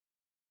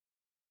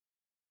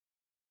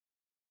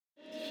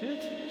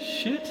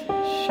Shit.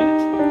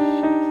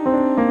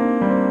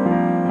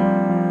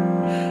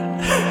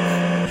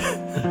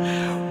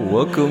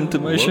 Welcome to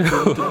my show.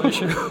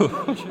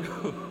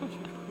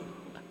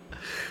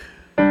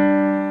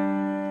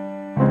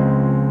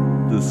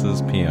 This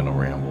is Piano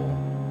Ramble,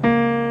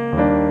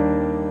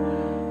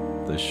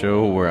 the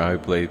show where I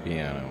play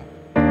piano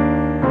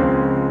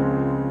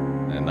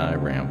and I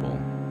ramble.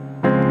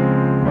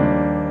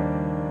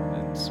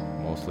 It's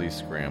mostly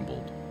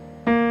scrambled.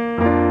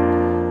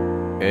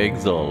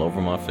 Eggs all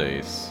over my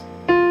face.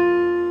 I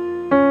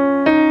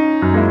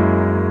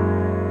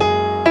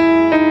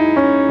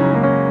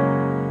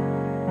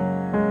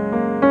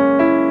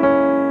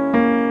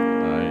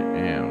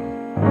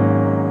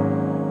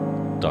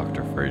am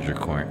Dr. Fraser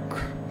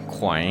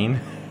Quine.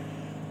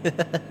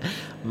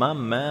 My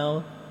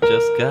mouth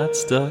just got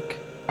stuck.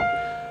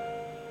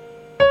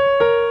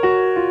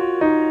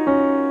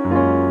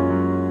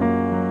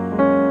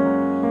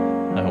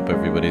 I hope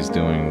everybody's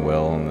doing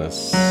well on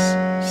this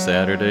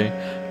Saturday.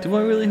 Do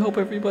I really hope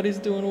everybody's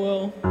doing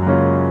well?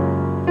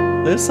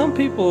 There's some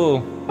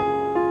people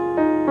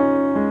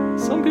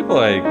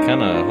I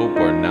kind of hope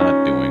are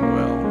not doing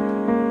well.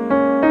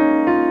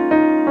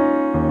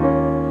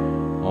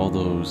 All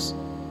those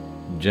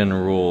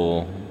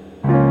general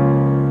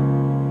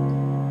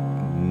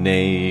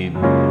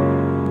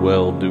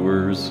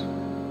well-doers.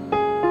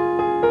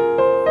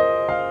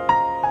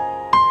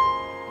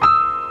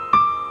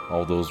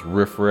 All those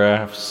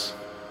riffraffs.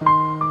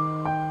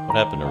 What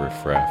happened to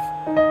riffraff?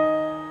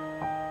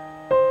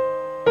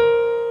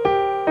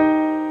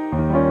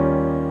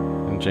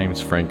 And James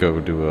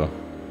Franco do a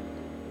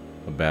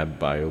bad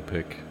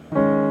biopic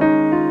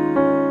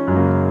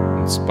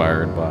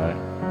inspired by.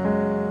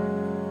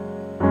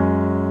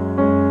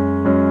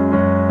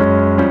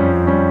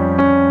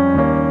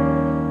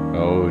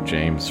 Oh,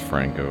 James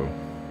Franco.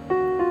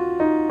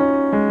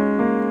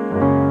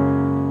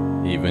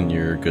 Even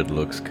your good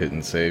looks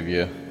couldn't save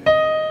you.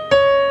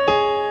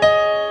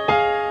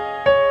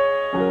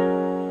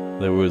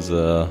 There was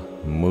a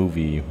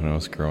movie when I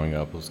was growing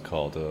up. It was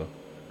called If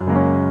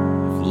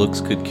Looks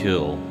Could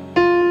Kill.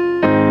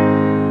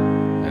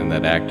 And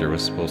that actor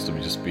was supposed to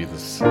just be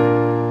this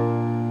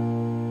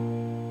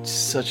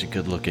such a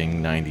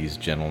good-looking 90s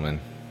gentleman.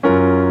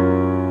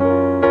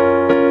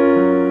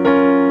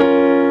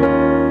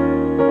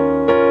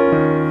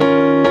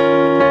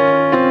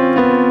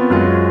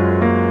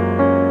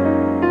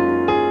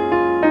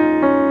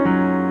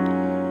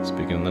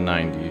 Speaking of the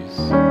 90s,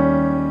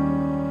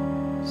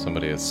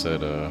 somebody had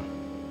said, I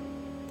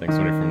think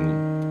somebody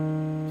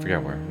from, I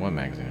forgot what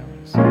magazine it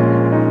was,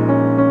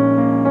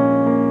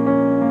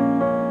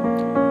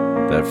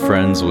 that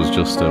Friends was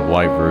just a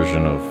white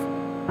version of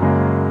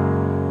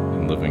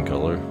In Living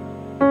Color.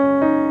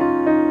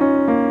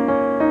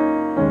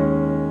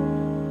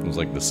 It was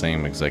like the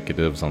same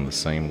executives on the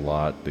same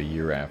lot the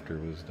year after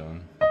it was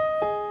done.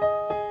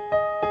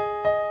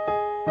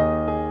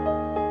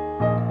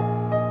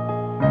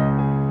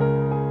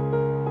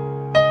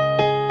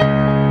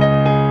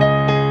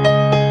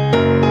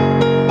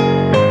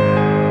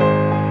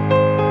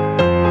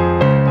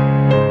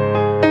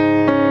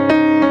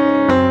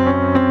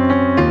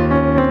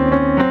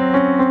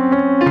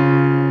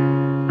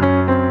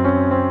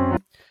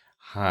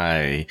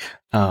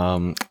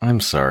 I'm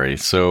sorry.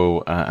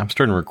 So I'm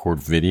starting to record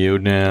video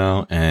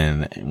now,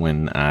 and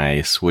when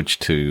I switch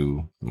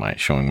to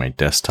showing my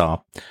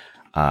desktop,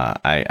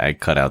 I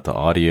cut out the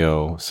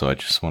audio. So I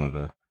just wanted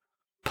to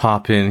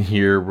pop in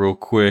here real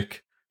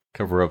quick,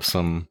 cover up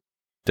some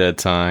dead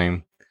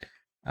time.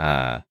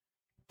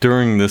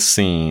 During this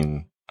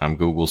scene, I'm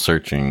Google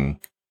searching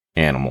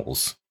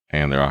animals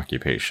and their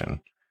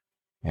occupation,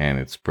 and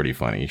it's pretty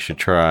funny. You should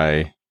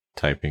try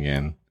typing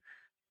in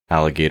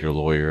alligator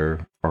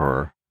lawyer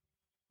or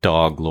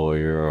dog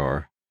lawyer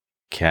or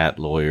cat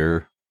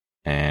lawyer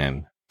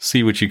and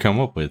see what you come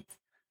up with,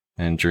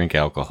 and drink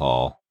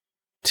alcohol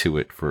to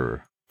it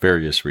for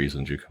various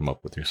reasons you come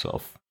up with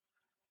yourself.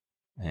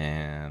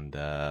 And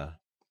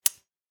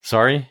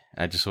sorry,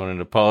 I just wanted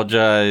to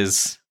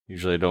apologize.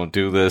 Usually I don't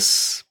do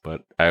this,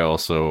 but I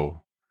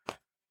also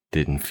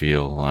didn't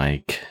feel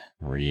like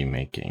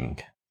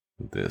remaking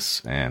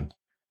this, and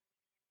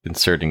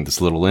inserting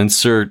this little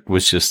insert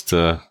was just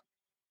a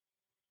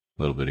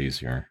little bit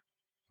easier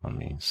on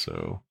me.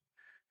 So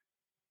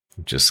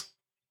I'm just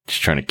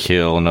trying to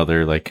kill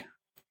another like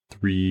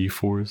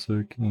 3-4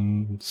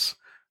 seconds,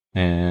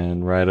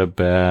 and right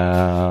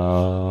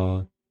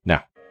about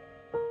now.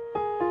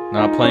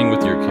 Not playing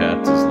with your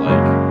cats is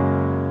like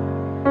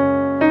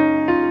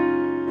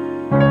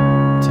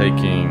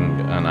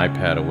taking an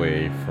iPad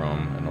away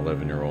from an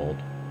 11-year-old.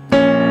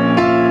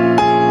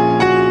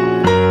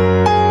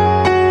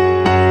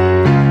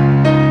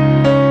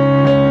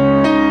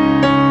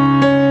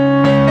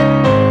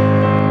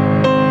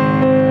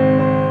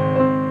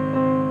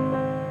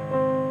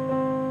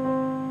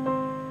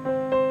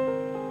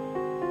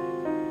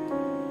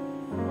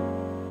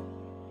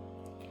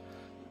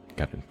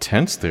 Got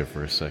intense there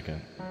for a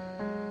second.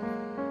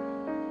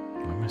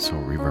 Why am I so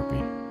reverby?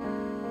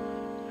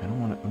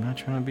 I'm not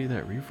trying to be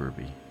that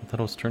reverby. I thought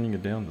I was turning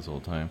it down this whole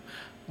time.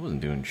 I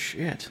wasn't doing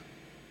shit.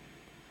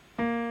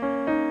 It's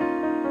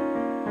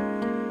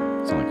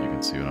not like you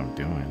can see what I'm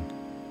doing.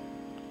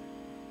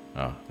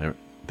 Oh,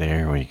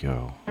 there we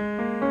go.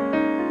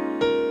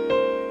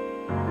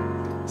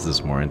 Is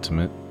this more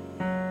intimate?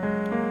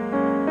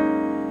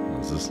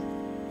 Does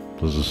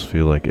this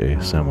feel like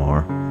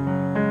ASMR?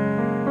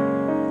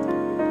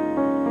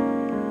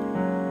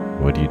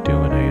 What do you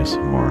do in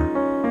ASMR?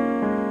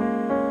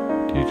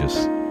 Do you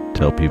just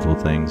tell people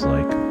things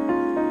like,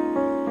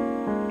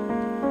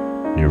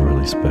 you're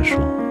really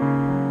special?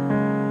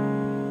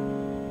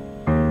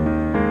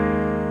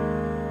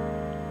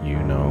 You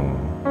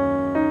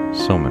know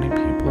so many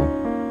people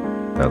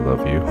that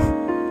love you.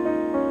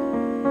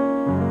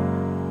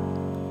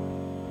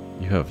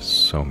 You have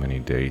so many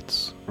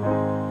dates.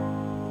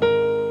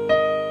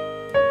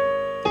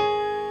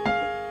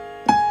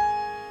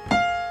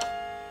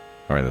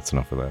 Alright, that's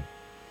enough of that.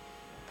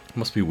 It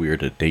must be weird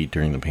to date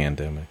during the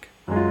pandemic.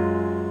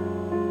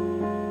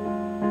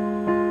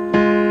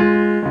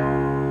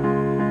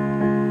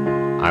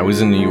 I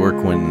was in New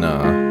York when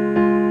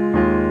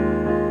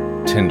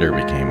Tinder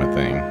became a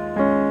thing.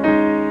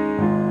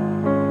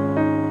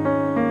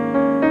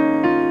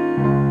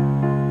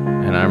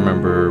 And I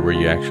remember where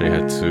you actually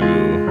had to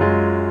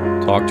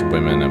talk to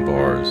women at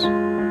bars.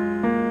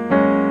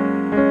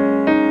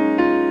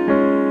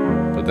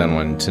 But then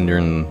when Tinder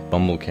and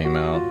Bumble came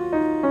out,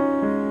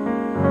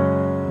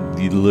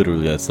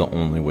 literally that's the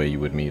only way you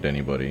would meet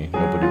anybody.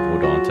 Nobody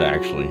would on to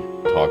actually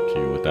talk to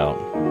you without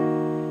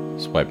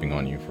swiping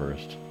on you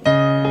first.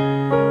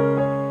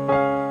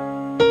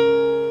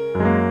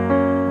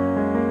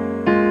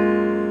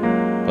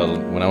 But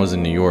when I was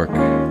in New York,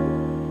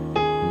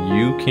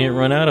 you can't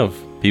run out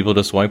of people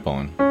to swipe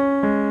on.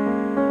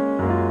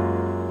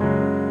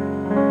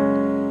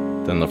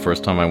 Then the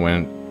first time I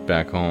went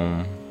back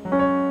home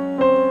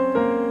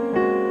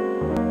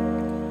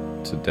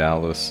to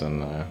Dallas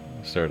and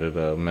started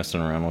messing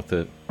around with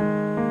it,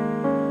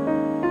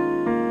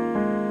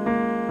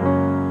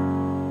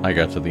 I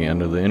got to the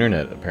end of the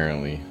internet,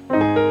 apparently.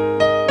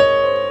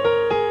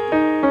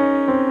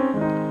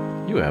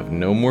 You have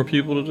no more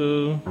people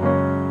to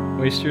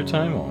waste your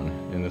time on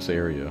in this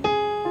area.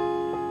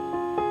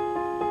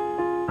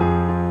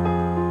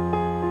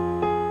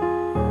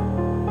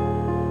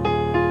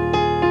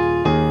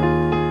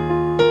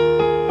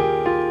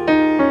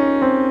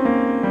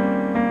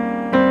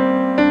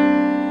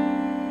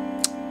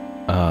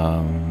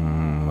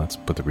 Let's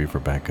put the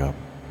reverb back up.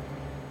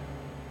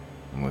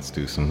 And let's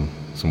do some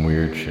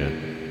weird shit.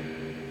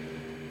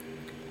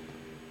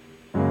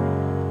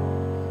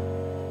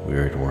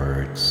 Weird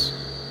words.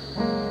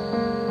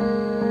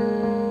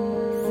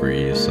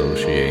 Free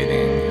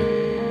associating.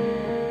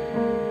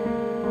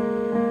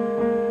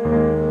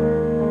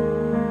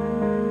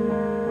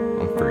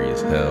 I'm free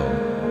as hell.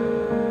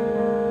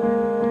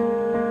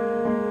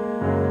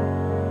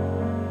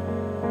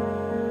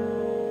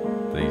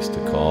 They used to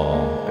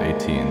call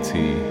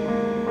AT&T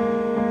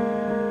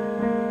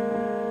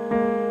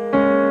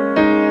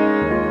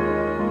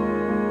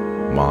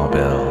Ma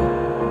Bell.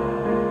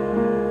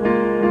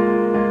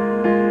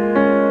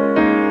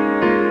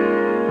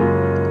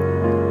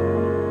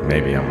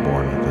 Maybe I'm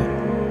born with it.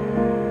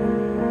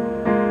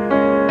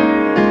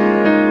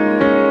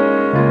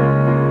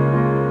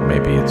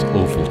 Maybe it's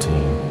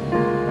Ovaltine.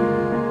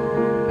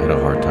 I had a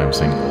hard time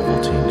saying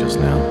Ovaltine just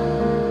now.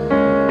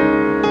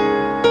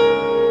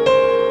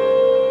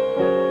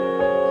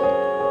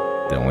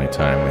 The only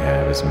time we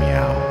have is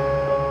meow.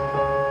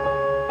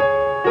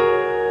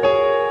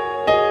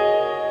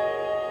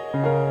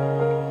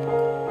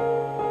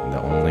 And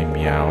the only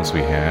meows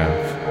we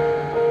have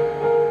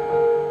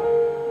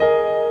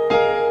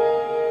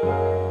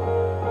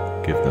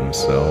give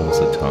themselves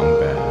a tongue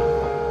bath.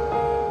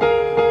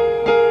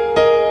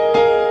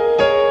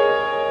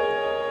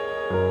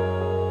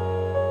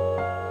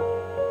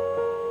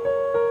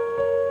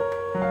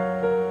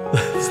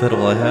 Is that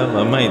all I have?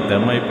 That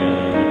might be.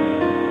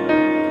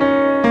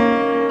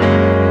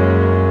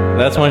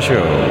 That's my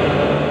show.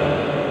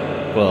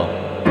 Well,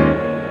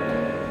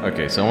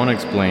 okay, so I want to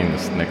explain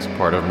this next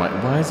part of my.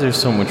 Why is there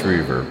so much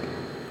reverb?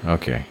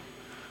 Okay,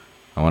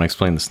 I want to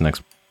explain this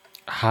next.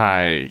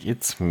 Hi,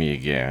 it's me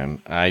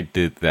again. I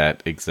did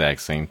that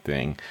exact same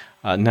thing.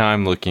 Now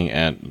I'm looking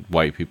at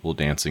white people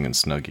dancing in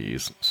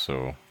Snuggies.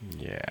 So,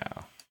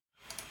 yeah.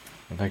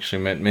 I've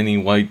actually met many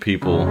white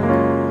people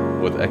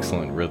with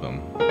excellent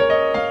rhythm.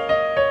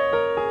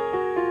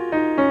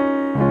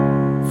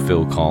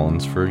 Phil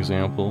Collins, for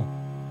example.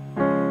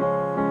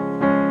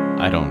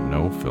 I don't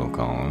know Phil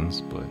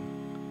Collins, but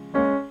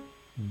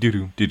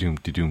do-doom, do-doom,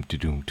 do-doom,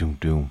 do-doom,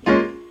 doom-doom.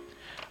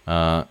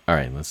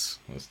 Alright, let's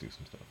do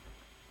some stuff.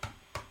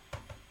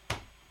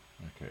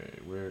 Okay,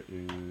 where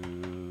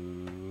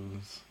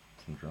is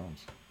some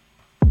drums?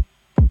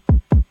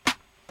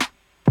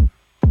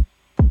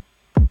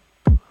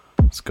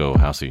 Let's go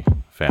housey,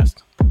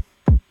 fast.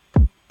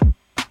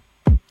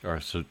 Or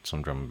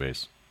some drum and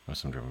bass. Or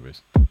some drum and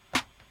bass.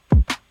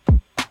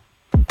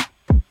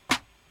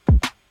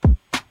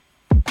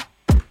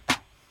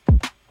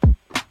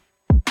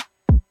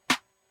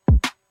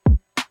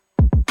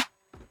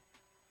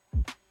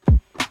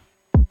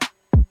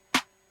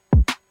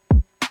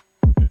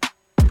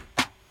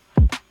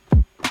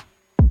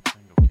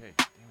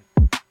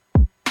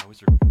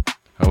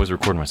 I always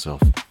record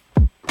myself.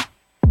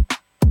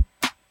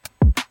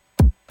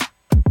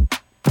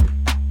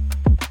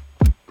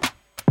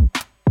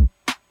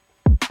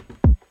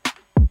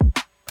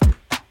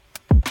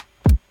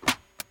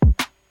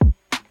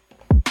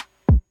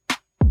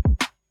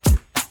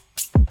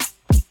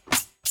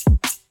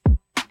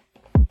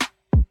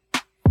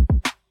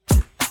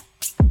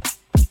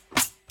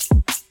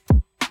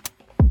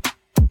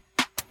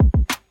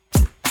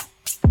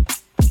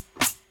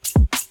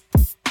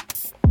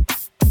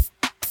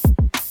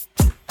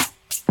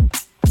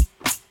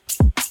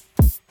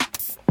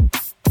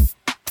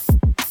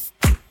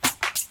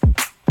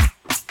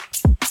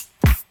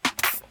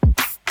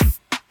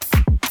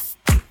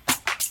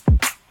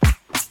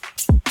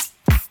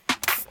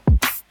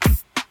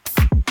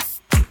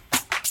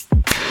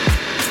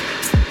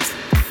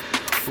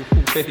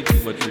 Way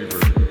too much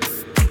reverb.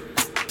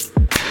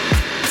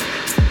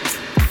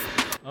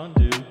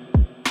 Undo.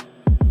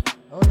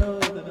 Oh no,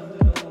 the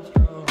double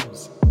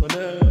drums. Oh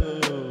no.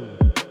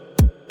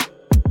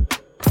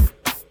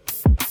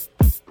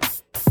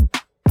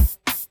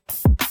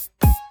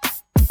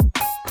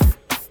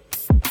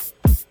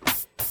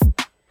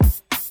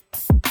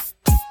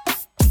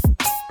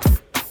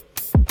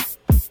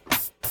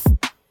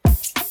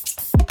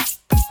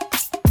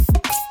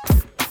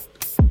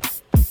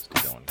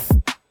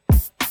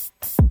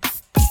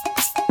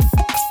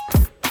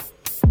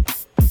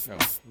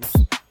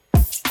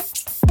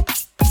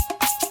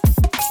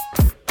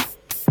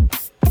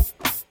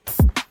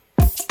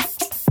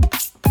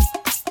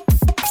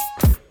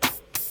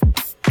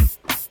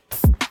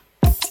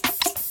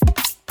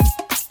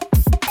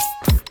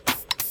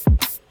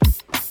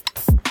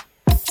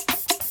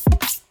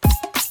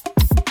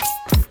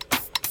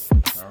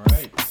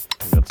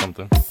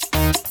 Something.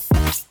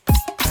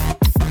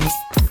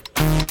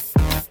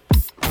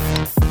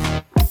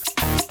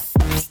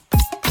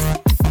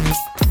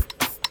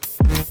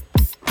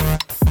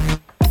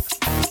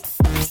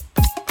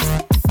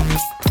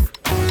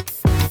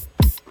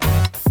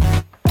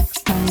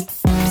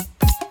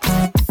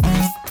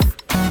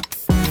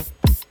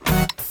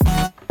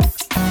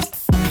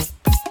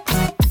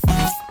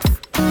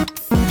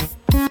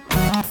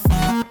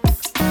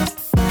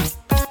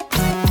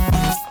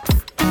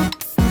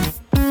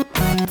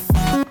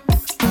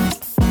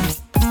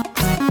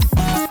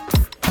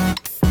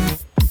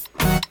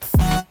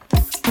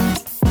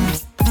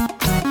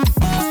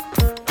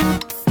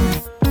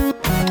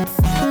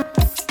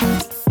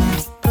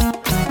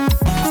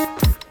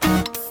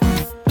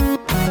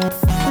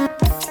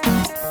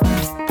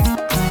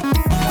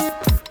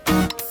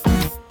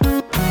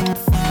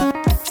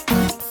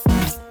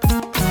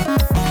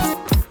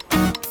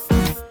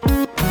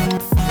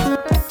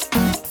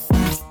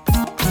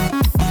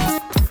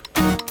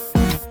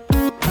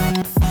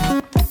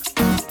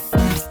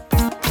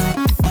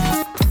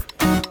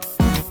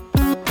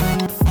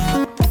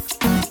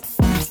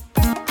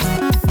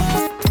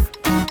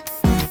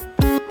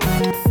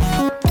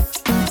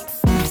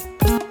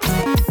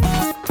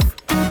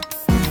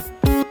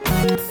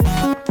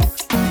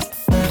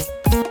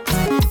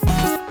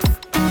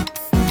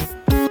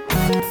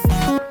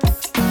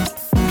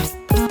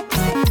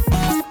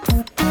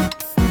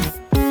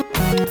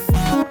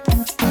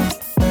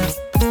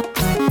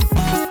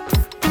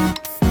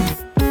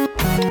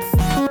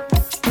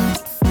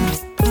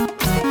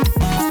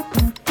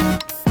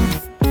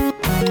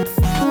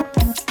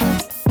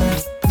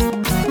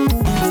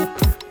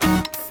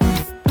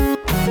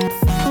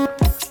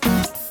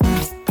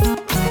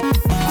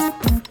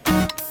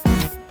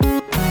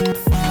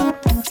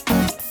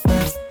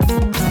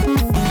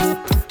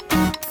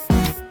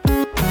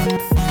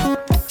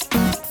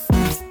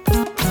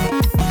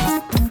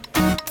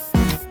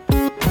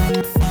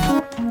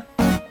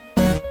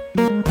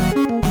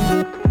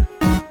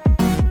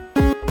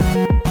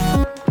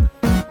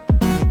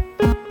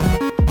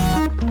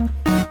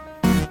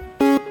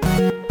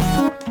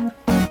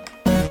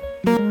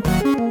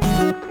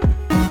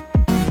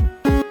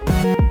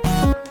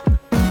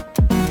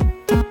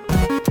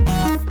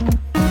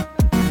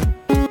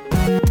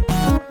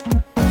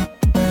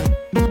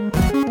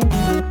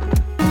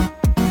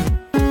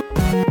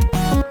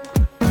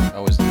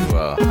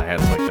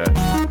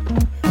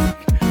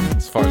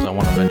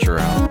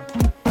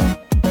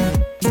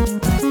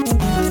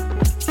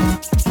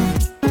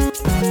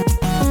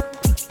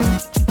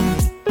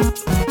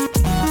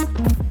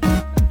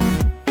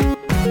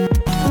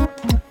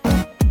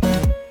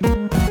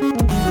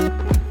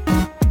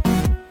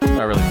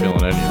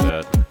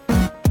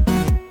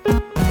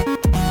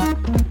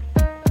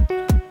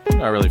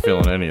 Not really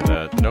feeling any of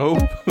that. Nope.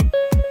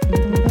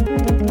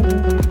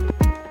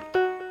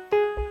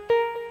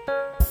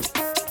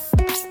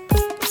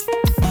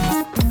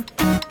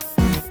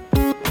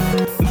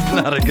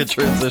 Not a good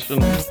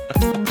transition.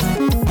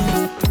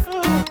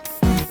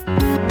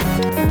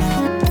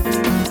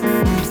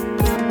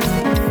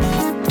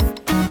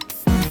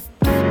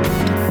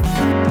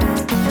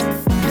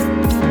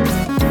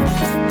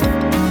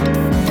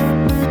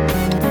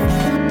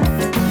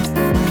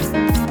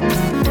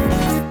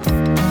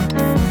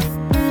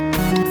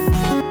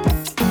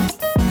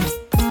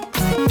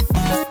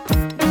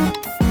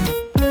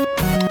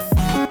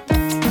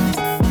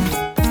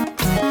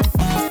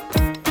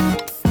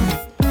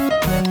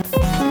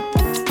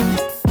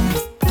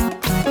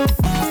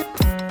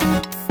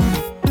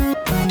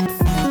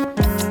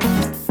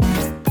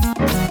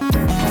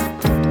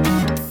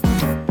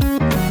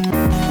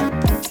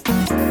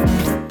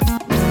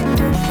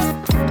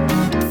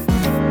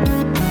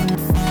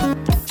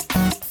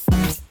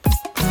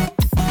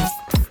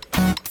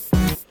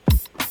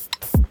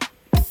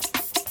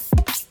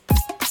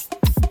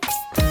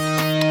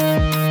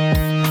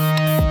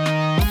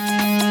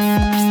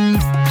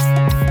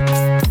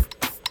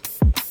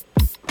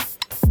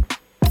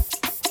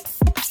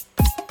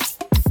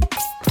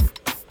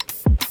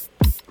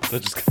 I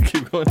just gotta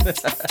keep going.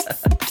 Oops.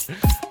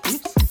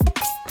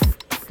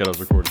 Forgot I was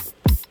recording.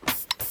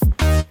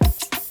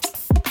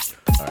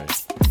 Alright.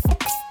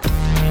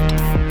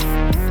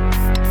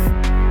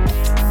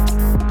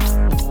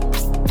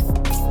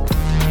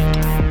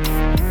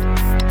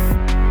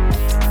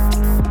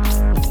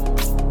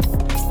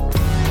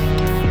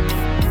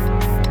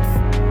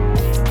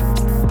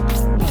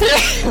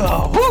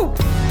 Oh, woo!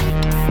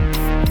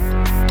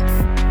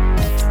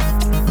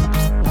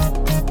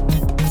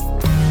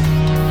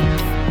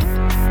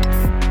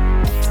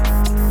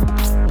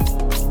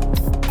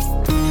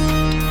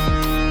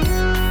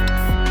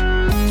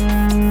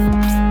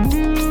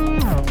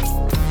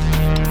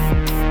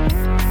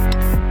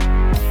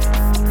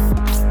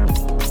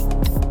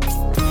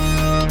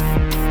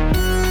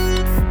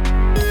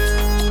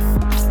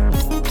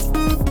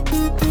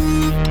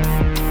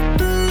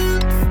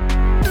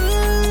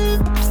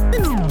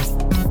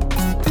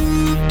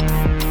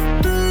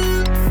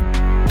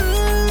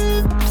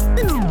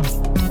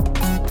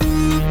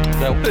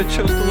 That would have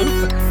chose the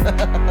loop.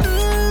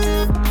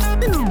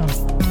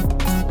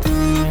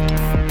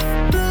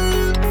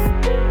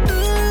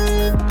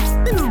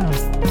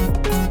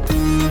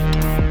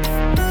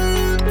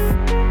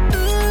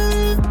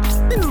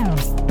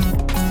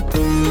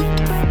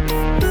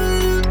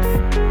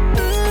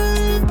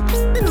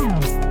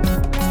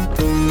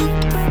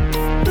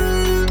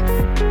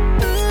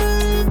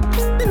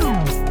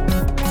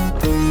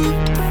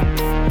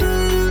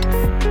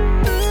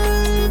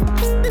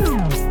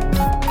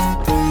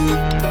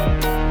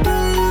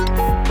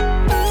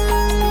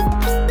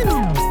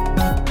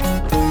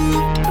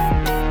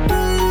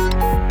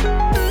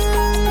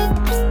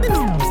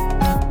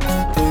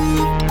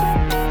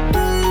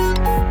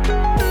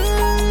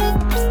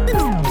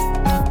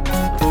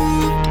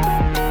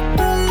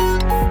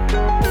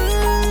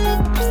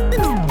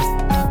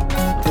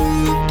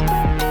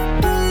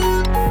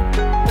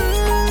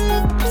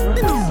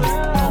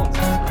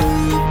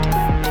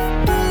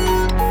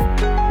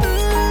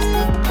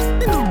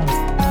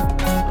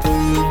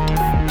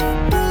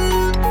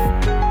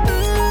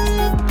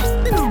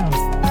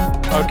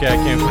 Okay, I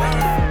can't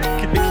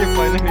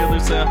find any other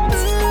sounds.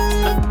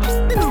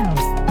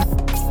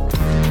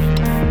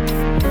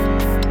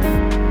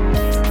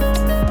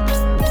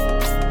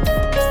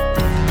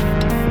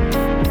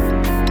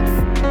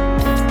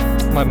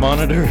 My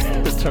monitor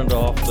is turned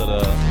off.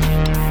 That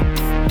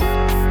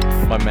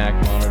my Mac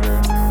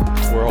monitor,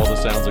 where all the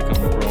sounds are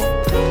coming from.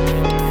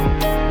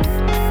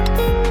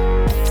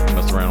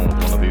 Mess around with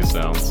one of these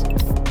sounds.